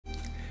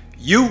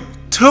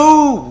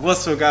YouTube!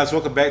 What's up, guys?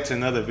 Welcome back to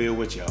another video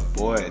with your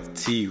boy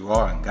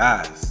T-Raw. And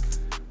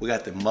guys, we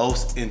got the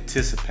most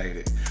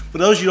anticipated. For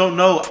those you don't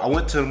know, I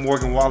went to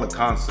the Wallen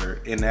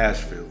concert in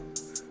Nashville.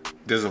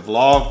 There's a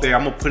vlog there.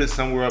 I'm gonna put it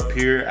somewhere up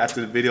here after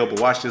the video, but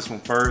watch this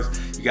one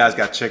first. You guys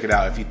gotta check it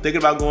out. If you're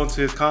thinking about going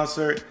to his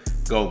concert,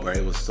 go, bro.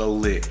 It was so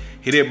lit.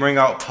 He didn't bring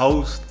out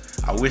Post.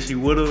 I wish he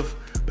would've,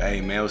 but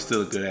hey, man, it was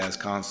still a good ass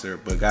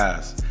concert. But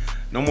guys,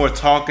 no more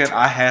talking.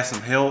 I had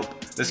some help.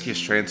 Let's get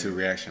straight into the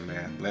reaction,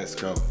 man. Let's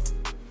go.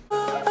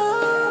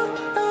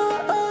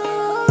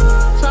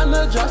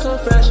 Tryna drop some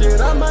fast shit,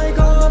 I might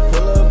go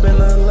pull up in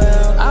the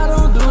lab. I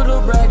don't do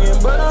the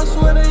bragging, but I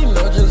swear they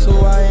know just who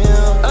I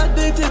am.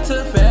 Addicted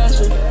to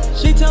fashion,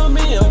 she tell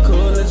me I'm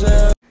cool as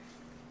hell.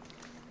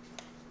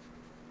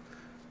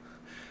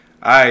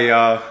 Alright,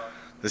 y'all.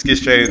 Let's get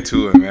straight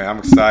into it, man. I'm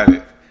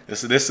excited.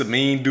 This is a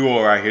mean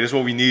duo right here. This is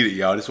what we needed,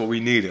 y'all. This is what we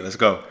needed. Let's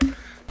go. Am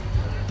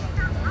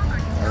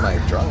I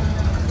drunk?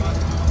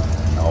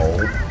 No.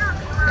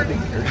 I think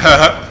you're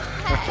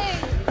Hey,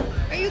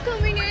 are you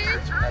coming in?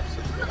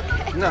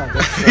 Absolutely. No,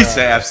 that's, He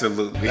said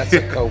absolutely. That's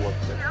a coworker.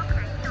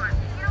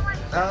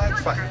 No,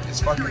 it's fine.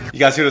 It's fucking. You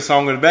guys hear the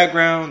song in the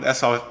background?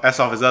 That's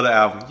off his other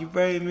album. You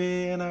break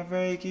me and I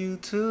break you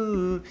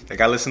too. I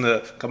gotta listen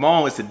to, come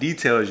on, it's the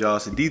details, y'all.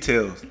 It's the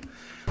details.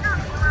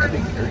 I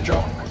think you're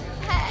drunk.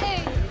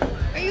 Hey,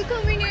 are you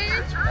coming in?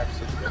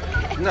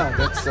 Absolutely. No,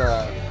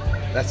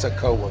 that's a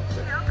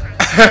coworker.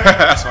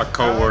 That's my No,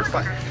 coworker. it's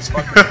fine. It's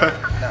fucking.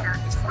 No,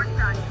 it's fine.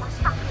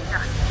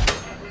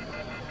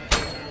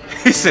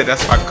 He said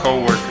that's my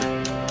coworker.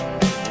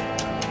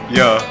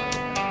 Yeah.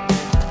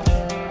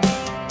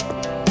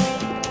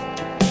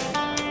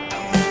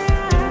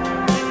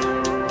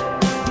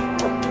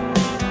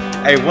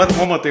 Hey, one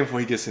more thing before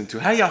he gets into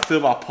it. How y'all feel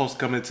about Post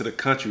coming into the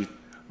country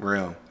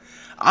realm?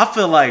 I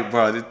feel like,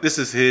 bro, this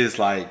is his,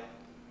 like,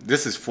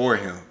 this is for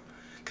him.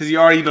 Cause you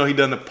already know he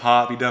done the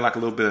pop, he done like a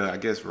little bit of, I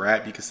guess,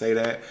 rap, you could say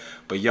that.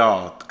 But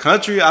y'all,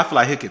 country, I feel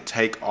like he could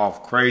take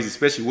off crazy,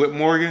 especially with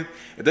Morgan.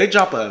 If they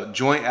drop a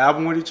joint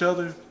album with each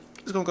other,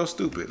 it's gonna go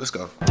stupid. Let's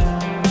go.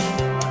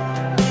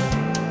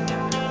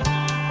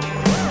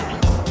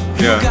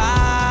 Yeah.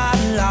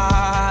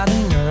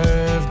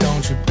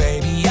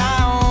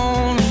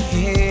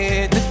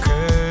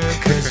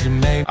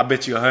 I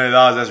bet you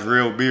 $100 that's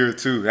real beer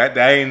too. That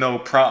ain't no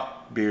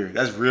prop beer.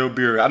 That's real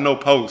beer. I know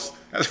Post.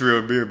 That's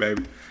real beer,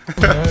 baby.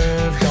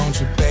 Don't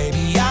you,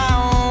 baby?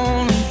 I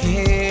only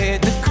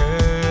hit the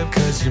curb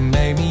 'cause you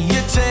made me.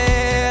 You're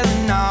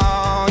telling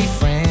all your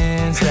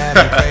friends that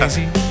I'm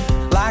crazy,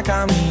 like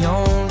I'm the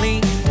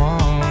only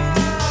one.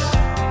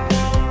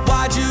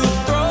 Why'd you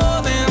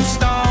throw them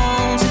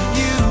stones at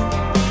you?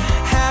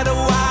 Had a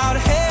wild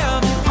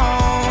heaven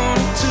on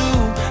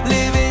too,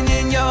 living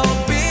in your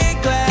big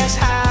glass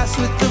house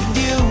with the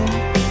view.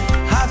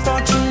 I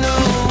thought you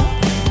knew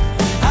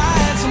I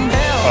had some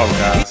help. Oh,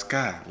 guys,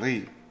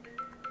 golly.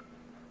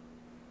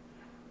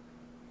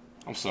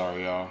 I'm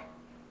sorry, y'all.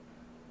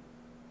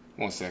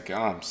 1 second.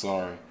 I'm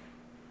sorry.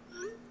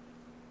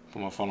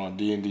 Put my phone on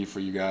D&D for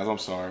you guys. I'm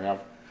sorry. I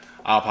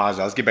apologize.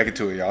 Let's get back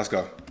into it, y'all. Let's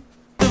go.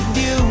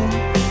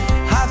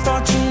 I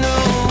thought you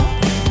knew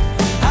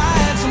I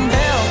had some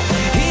help.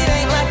 It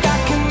ain't like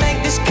I can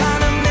make this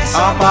kind of mess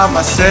all by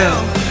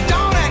myself.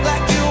 Don't act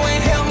like you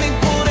ain't helped me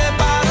pull that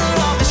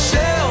bottle off the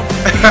shelf.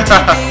 You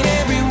take it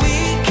every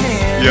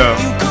weekend. Yeah.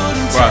 You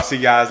couldn't Bro, see,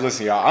 guys,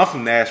 listen, y'all. I'm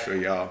from Nashville,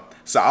 y'all.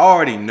 So I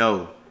already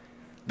know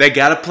they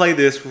gotta play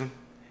this one,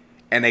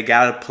 and they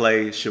gotta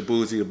play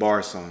Shabuzi the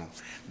Bar song.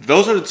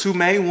 Those are the two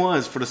main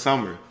ones for the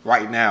summer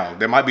right now.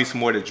 There might be some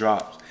more that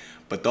drops,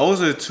 but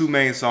those are the two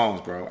main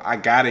songs, bro. I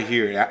gotta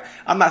hear it.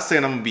 I'm not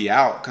saying I'm gonna be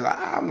out, because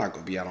I'm not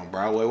gonna be out on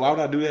Broadway. Why would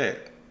I do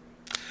that?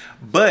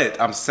 But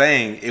I'm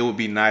saying it would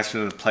be nice for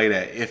them to play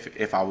that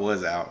if I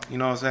was out. You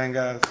know what I'm saying,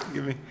 guys?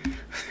 Give me.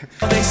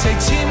 They say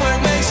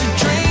teamwork makes a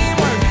dream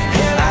work,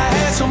 and I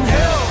had some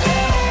help.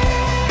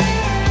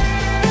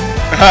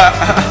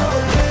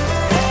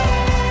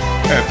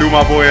 And threw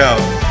my boy out.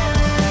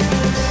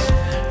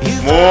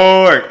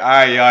 Morg.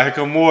 Alright, y'all. Here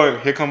come Morg.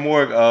 Here come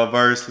Morg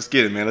verse. Let's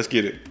get it, man. Let's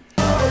get it.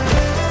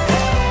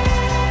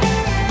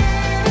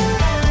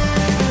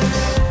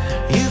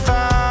 You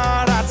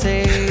thought I'd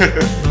take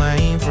the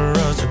blame for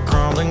us to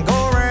crumble and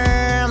go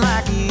around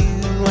like you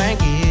ain't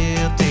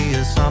guilty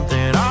of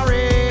something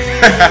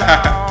already.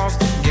 Lost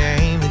the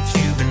game that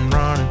you've been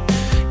running.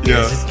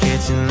 Guess it's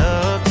catching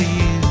up to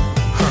you.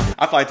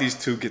 I feel like these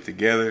two get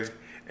together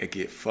and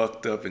get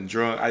fucked up and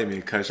drunk. I didn't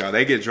mean to cut y'all.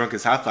 They get drunk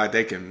as I feel like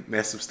they can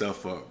mess some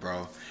stuff up,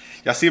 bro.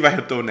 Y'all see about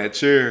him throwing that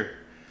chair?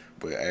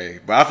 But hey,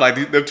 I feel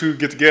like them two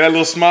get together. That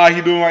little smile he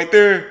doing right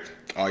there.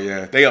 Oh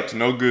yeah, they up to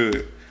no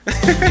good. The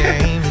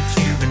game that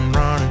you've been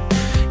running.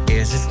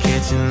 Guess it's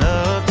catching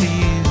up to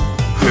you.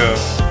 Yeah.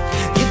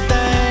 You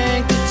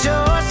think that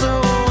you're so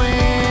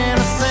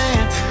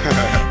innocent.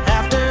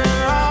 After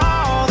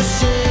all the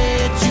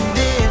shit you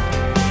did,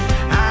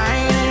 I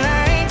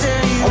ain't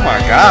tell you. Oh my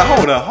God,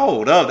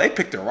 hold up. They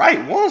picked the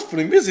right ones for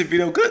the music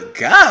video. Good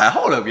God,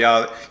 hold up,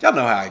 y'all. Y'all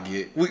know how I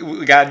get.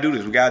 We gotta do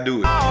this. We gotta do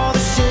it. All the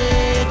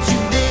shit you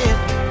did,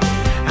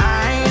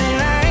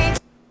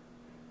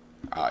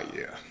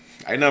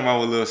 Ain't nothing wrong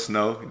with a little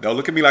snow. Don't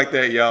look at me like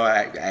that, y'all.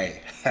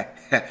 Hey,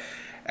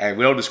 hey,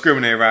 we don't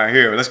discriminate around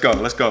here. Let's go,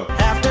 let's go.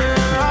 After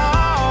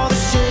all the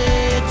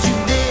shit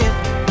you did,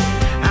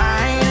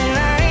 I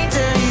ain't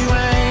tell you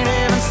I ain't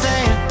ever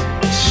said.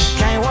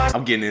 Can't wash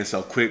I'm getting in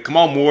so quick. Come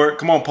on, Mort.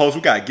 Come on, Post.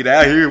 We gotta get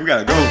out of here. We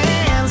gotta go.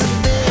 hands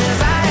of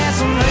this. I had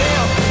some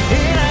help.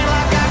 It ain't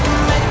like I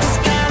can make this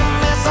kind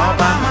of mess all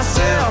by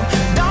myself.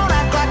 Don't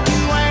act like you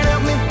ain't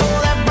helped me pull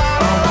that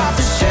bottle off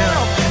the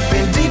shelf.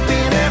 Been deep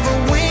in every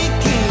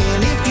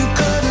weekend. If you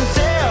couldn't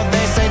tell,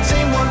 they say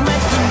teamwork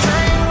makes the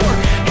dream work.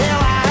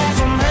 Hell, I had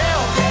some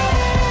help.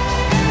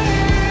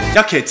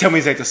 Y'all can't tell me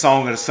this ain't the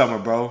song of the summer,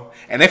 bro.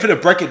 And they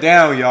finna break it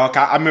down, y'all.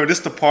 I remember this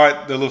the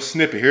part, the little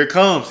snippet. Here it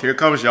comes,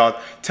 y'all.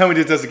 Tell me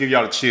this doesn't give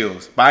y'all the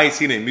chills. But I ain't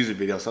seen it in music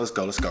video, so let's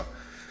go, let's go.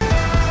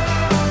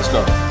 Let's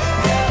go.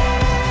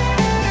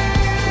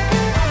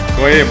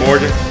 Go ahead,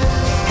 Morgan.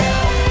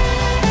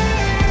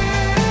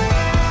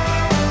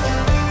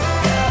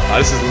 Oh,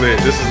 this is lit,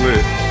 this is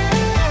lit.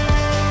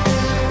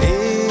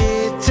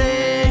 It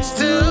takes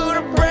two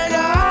to break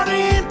a heart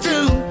in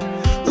two.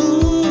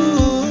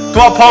 Ooh.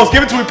 Come on, Post,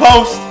 give it to me,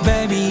 Post.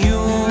 Baby,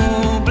 you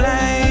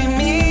blame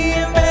me,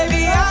 and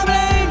baby, I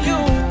blame you.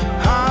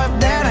 Oh,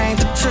 that ain't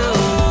the truth.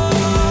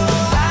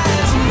 I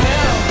had some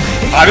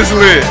help. Ah, this is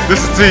lit, this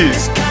is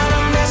This T. kind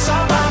of mess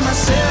all by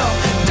myself.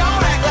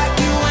 Don't act like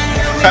you ain't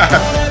helped me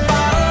pull that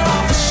bottle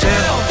off the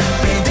shelf.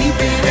 Been deep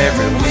in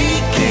every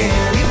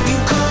weekend. If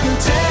you couldn't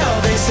tell,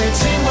 they say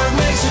teamwork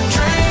makes a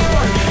dream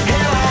work.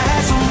 Hell, I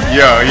had some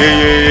help.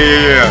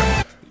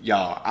 Yeah.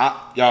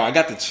 Y'all, I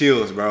got the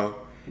chills, bro.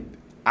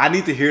 I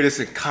need to hear this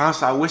in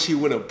concert. I wish he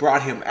would have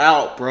brought him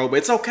out, bro. But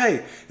it's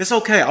okay. It's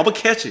okay. I'm gonna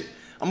catch it.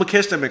 I'm gonna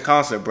catch them in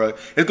concert, bro.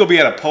 It's gonna be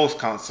at a Post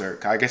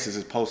concert. I guess it's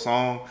his Post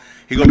song.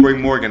 He gonna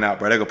bring Morgan out,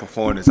 bro. They gonna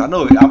perform this. I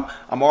know.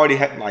 I'm already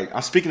like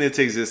I'm speaking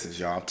into existence,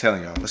 y'all. I'm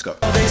telling y'all. Let's go.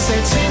 They say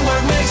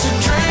teamwork makes a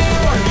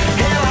dream work.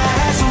 Hell, I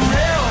had some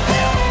help.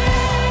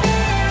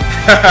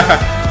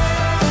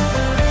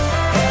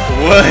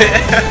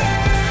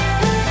 What?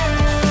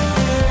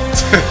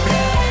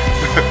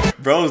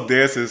 Bro's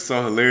dancing is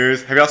so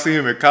hilarious. Have y'all seen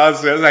him in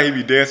concert? That's how he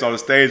be dancing on the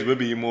stage, but it'd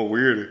be even more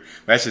weirder.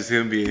 That's just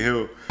him being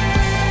him.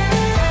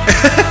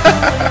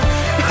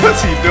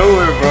 What's he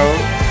doing, bro?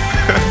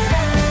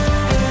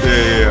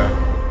 Yeah.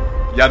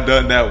 Y'all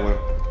done that one.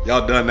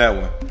 Y'all done that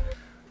one.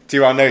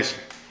 T-Raw Nation.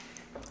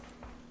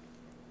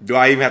 Do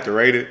I even have to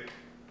rate it?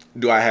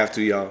 Do I have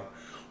to, y'all?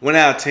 1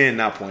 out of 10,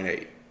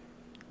 9.8.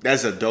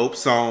 That's a dope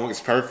song. It's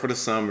perfect for the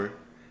summer.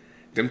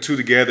 Them two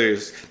together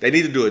they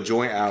need to do a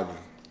joint album.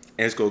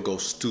 And it's gonna go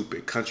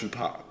stupid. Country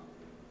pop.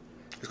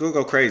 It's gonna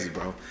go crazy,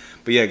 bro.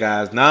 But yeah,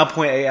 guys,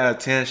 9.8 out of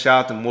 10.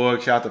 Shout out to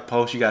Morg. Shout out to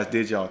Post. You guys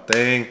did y'all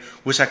thing.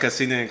 Wish I could have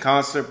seen it in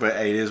concert, but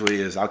hey, it is what it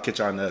is. I'll catch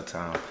y'all another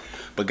time.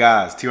 But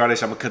guys, T-Raw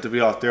Nation, I'm gonna cut the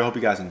video off there. Hope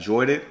you guys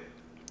enjoyed it.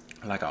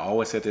 Like I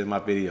always said in my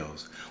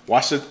videos.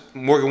 Watch the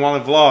Morgan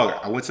Wallen vlog.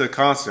 I went to the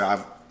concert.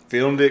 I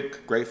filmed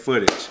it. Great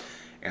footage.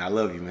 And I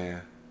love you,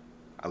 man.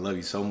 I love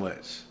you so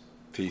much.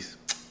 Peace.